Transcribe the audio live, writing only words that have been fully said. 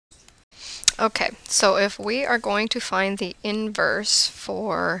Okay, so if we are going to find the inverse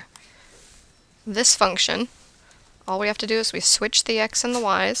for this function, all we have to do is we switch the x and the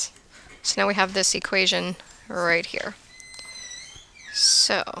y's. So now we have this equation right here.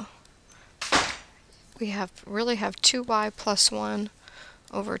 So we really have 2y plus 1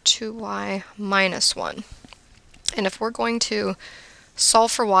 over 2y minus 1. And if we're going to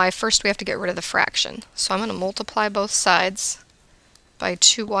solve for y, first we have to get rid of the fraction. So I'm going to multiply both sides by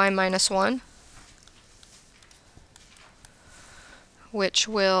 2y minus 1, which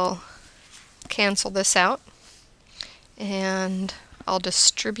will cancel this out, and I'll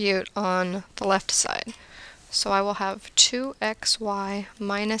distribute on the left side. So I will have 2xy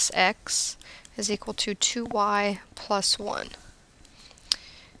minus x is equal to 2y plus 1.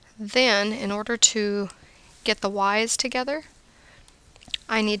 Then, in order to get the y's together,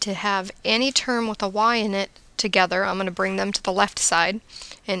 I need to have any term with a y in it together. I'm going to bring them to the left side,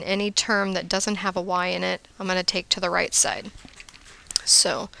 and any term that doesn't have a y in it, I'm going to take to the right side.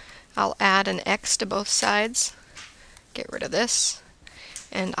 So I'll add an x to both sides, get rid of this,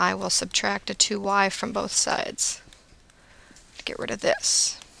 and I will subtract a 2y from both sides to get rid of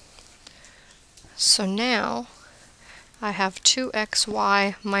this. So now I have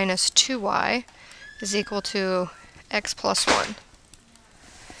 2xy minus 2y is equal to x plus 1.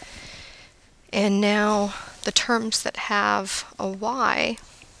 And now the terms that have a y,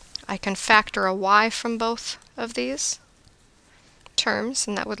 I can factor a y from both of these terms,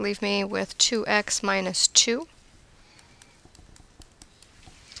 and that would leave me with 2x minus 2.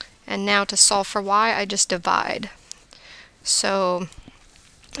 And now to solve for y, I just divide. So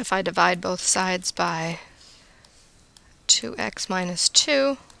if I divide both sides by 2x minus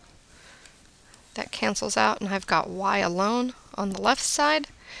 2, that cancels out, and I've got y alone on the left side,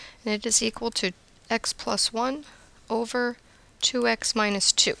 and it is equal to x plus 1 over 2x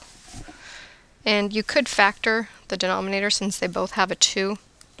minus 2. And you could factor the denominator since they both have a 2.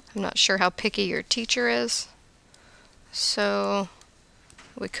 I'm not sure how picky your teacher is, so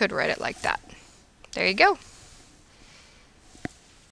we could write it like that. There you go.